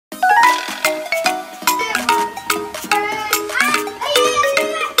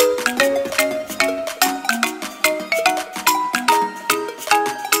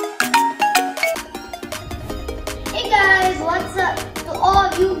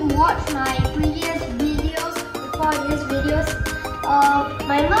you watch my previous videos before this videos,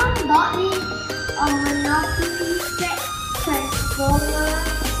 my mom bought me a Monopoly set transformer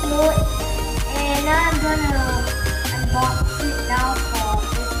float, and I'm gonna unbox it now for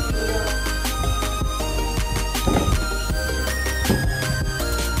this video.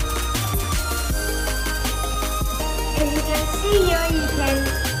 As you can see here, you can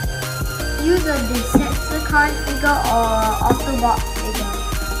use a Decepticon figure or Autobot figure.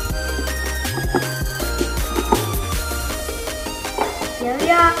 Here we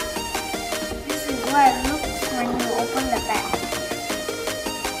are. This is what it looks when you open the bag.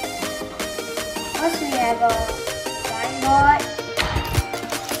 First we have a signboard,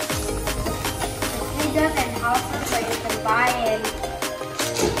 the figures and houses that you can buy and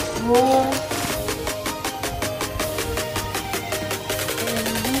roll.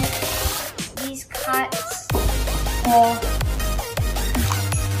 And these cards for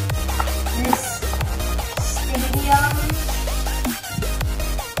this stadium.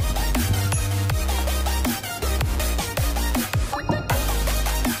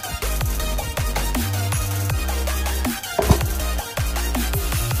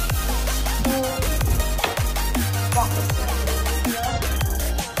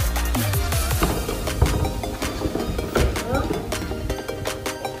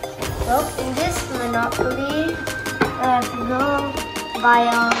 So in this Monopoly, I have to go buy a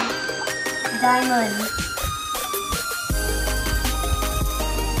diamond.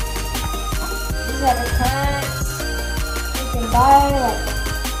 These are the cards you can buy, like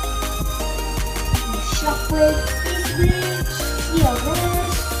Shockwave, Space Bridge, Sea of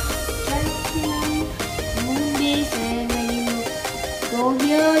Mist, Junkie, Moonbase, and when you go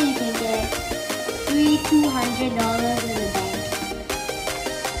here, you can get $200 in the bank.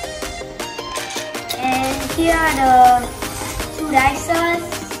 And here are the two dices.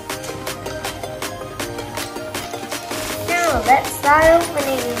 Now let's start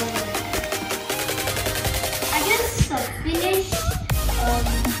opening. I just finished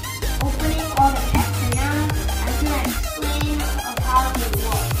opening all the packs, and now I'm gonna explain how it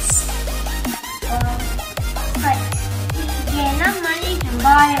works. But if you get enough money, you can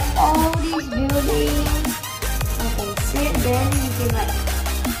buy all these buildings. You can sit, then you can like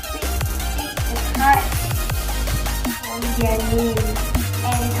card on their name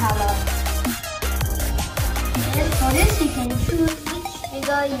and color. And for this, you can choose which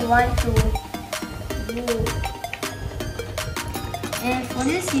figure you want to move. And for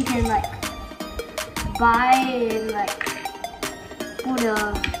this, you can like buy and like put a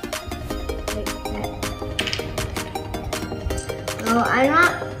like that. So I'm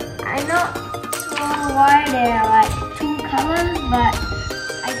not sure why there are like two colors, but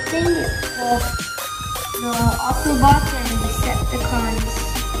I think it's for the Autobots and Decepticons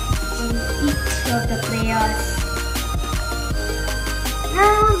in each of the players.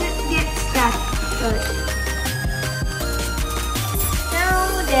 Now let's get started. Now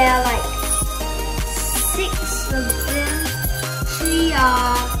there are like 6 of them. 3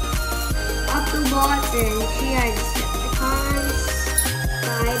 are Autobots and 3 are Decepticons.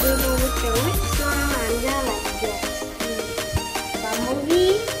 But I don't know which one. I'm gonna like guess.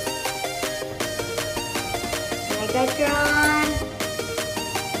 Bumblebee, Megatron,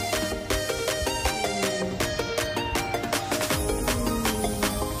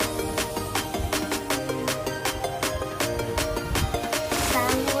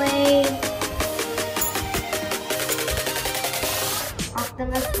 Soundwave,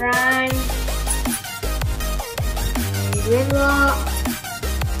 Optimus Prime, Grimlock,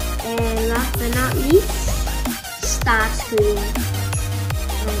 and last but not least, Starscream.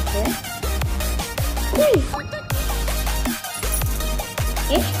 Okay.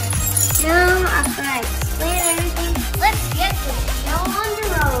 Now after I explain everything, let's get the show on the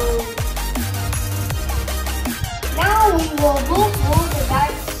road. Now we will both roll the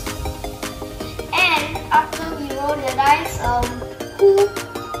dice, and after we roll the dice,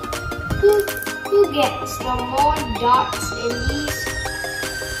 who gets the more dots in these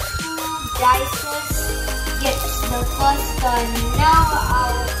 2 dices gets the first turn. Now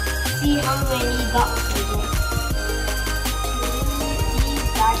I'll see how many dots we get.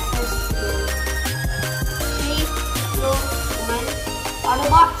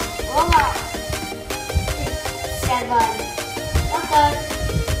 Autobots, roll out. 6, 7. Okay.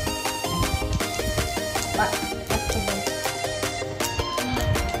 What? That's the one.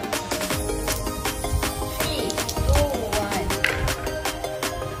 3, 2, 1.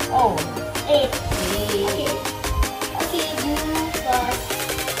 Oh, 8. Okay, you first.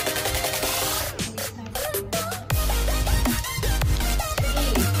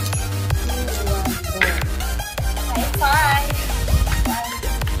 3,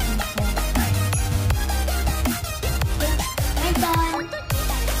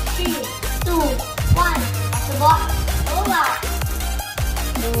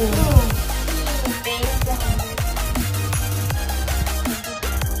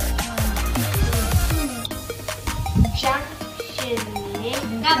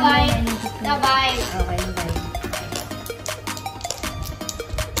 Gabay. Gabay. Okay, gabay.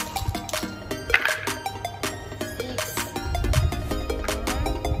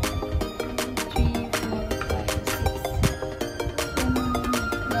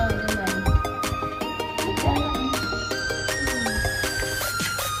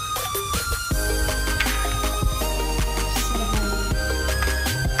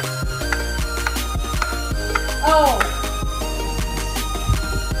 Oh.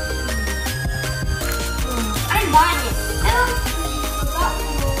 I'm buying it. Now we forgot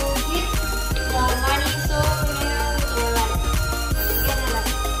to give the money, so now we're like gonna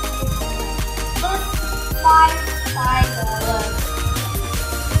plus $5.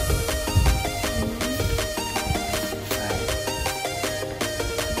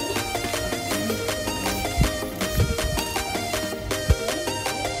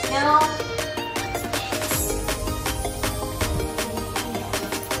 Now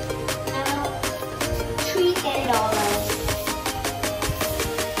 $10.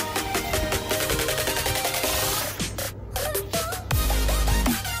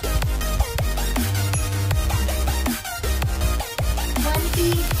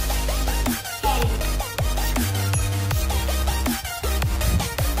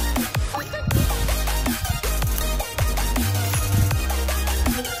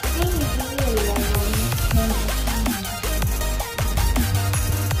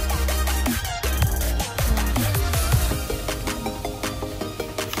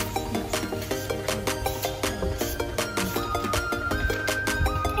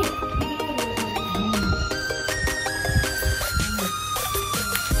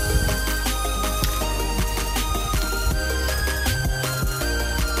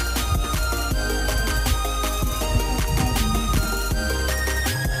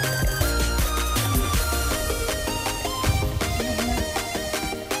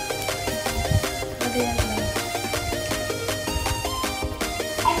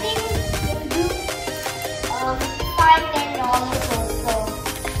 I think we'll do $5-10 also.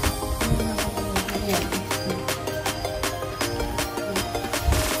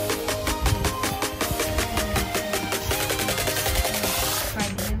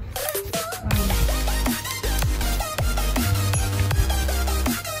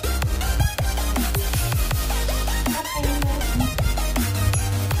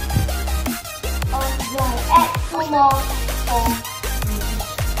 Add 2 more.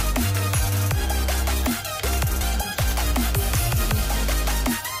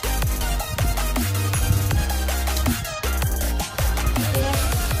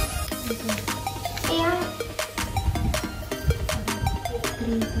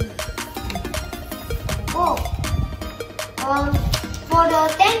 For the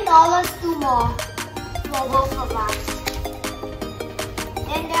 $10, 2 more for both of us.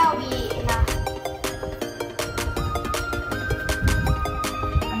 Then that will be enough.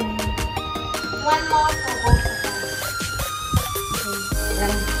 One more for both of us.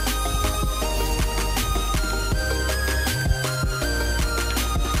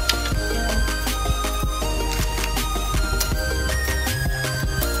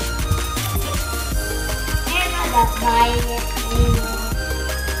 I'm not buying it anymore.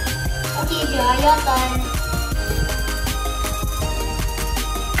 Okay, Joy, your turn.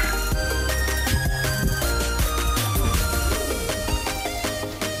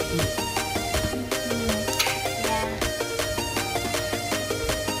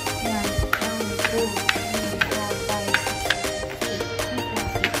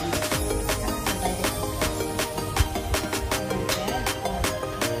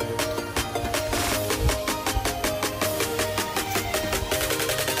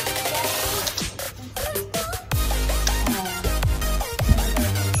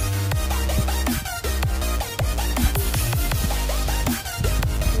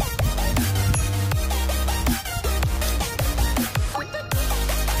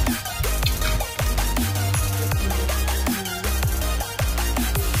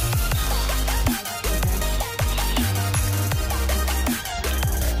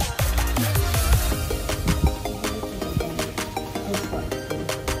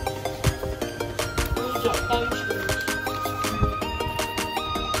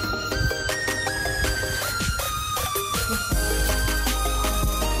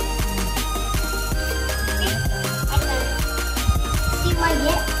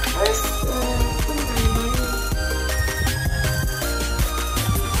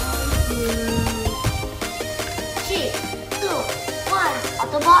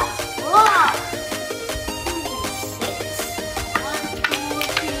 Autobots. Wow! 6. 1, 2,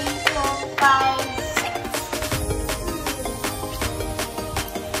 3, 4, 5, 6.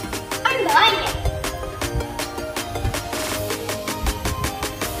 I'm buying it.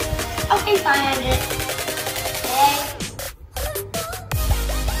 Okay, 500. Okay.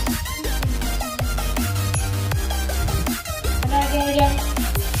 Again.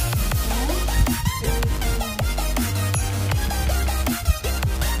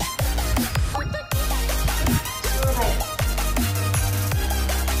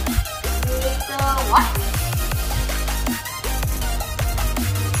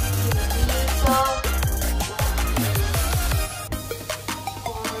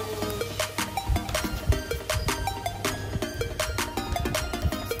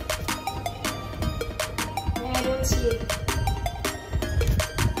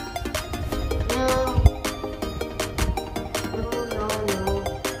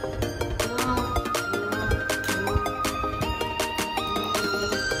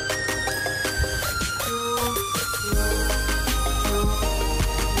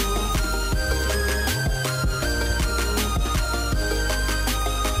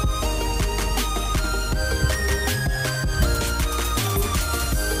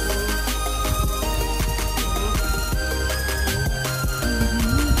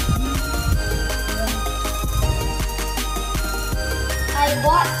 I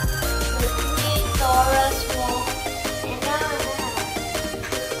bought the 3 Taurus wall and now I have.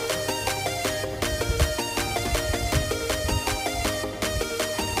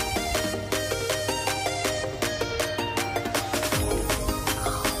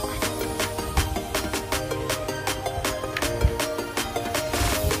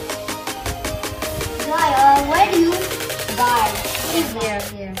 Guy, where do you buy?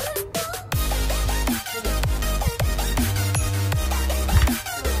 Here.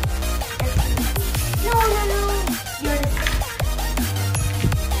 No. You're the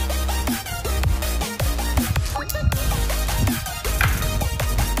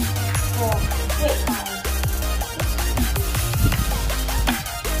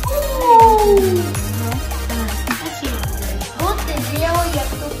Go to zero, you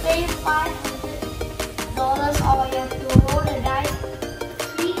have to pay $500 or you have to roll the dice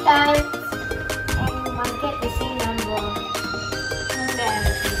 3 times and you might get the same number.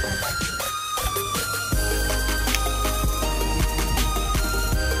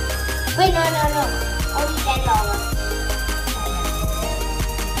 Wait, no. Only $10.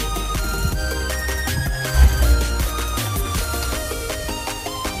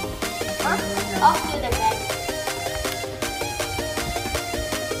 Off to the bed.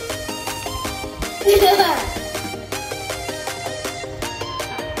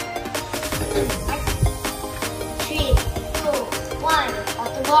 Three, 2, 1.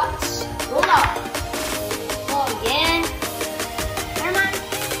 Autobots, roll out. Go again. Never mind.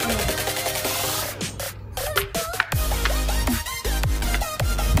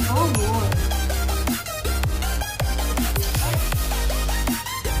 Oh boy.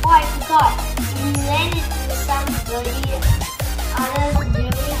 Oh, I forgot. You lend it to somebody others doing,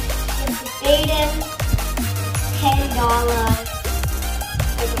 you have to pay them $10.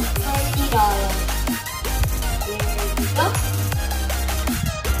 Like $20. There you go.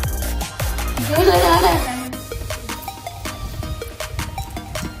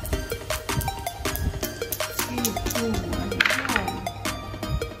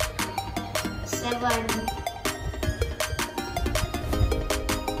 Seven.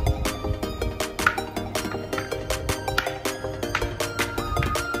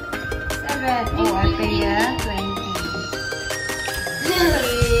 Oh, I pay 20.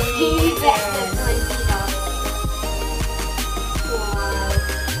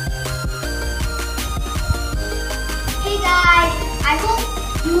 Hey guys, I hope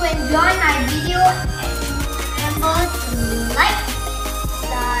you enjoyed my video and remember to like,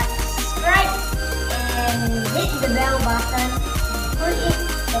 subscribe and hit the bell button and put in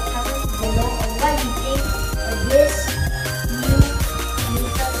the comments below on what you think of this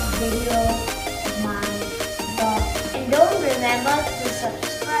latest video of my vlog. And don't remember to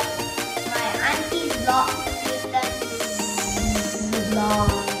subscribe to my auntie's vlog, vlog.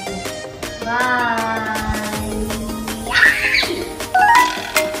 Bye.